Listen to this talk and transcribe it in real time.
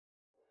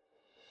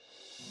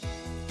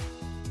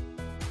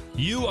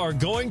You are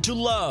going to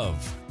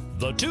love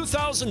the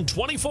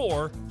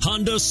 2024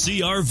 Honda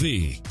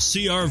CR-V.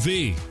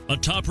 CR-V, a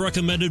top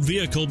recommended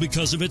vehicle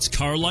because of its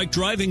car-like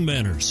driving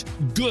manners,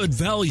 good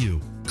value,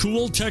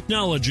 cool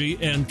technology,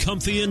 and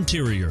comfy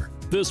interior.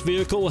 This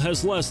vehicle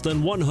has less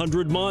than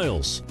 100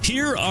 miles.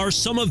 Here are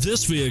some of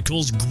this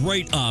vehicle's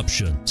great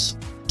options: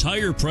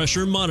 tire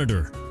pressure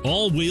monitor,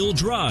 all-wheel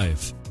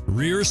drive,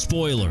 rear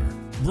spoiler,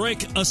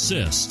 brake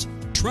assist,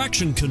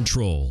 traction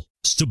control,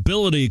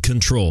 stability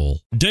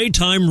control,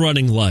 daytime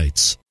running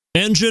lights,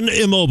 engine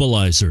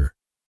immobilizer,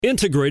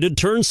 integrated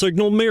turn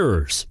signal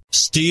mirrors,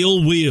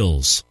 steel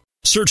wheels.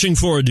 Searching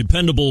for a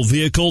dependable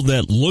vehicle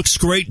that looks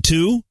great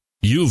too?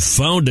 You've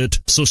found it,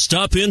 so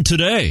stop in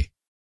today.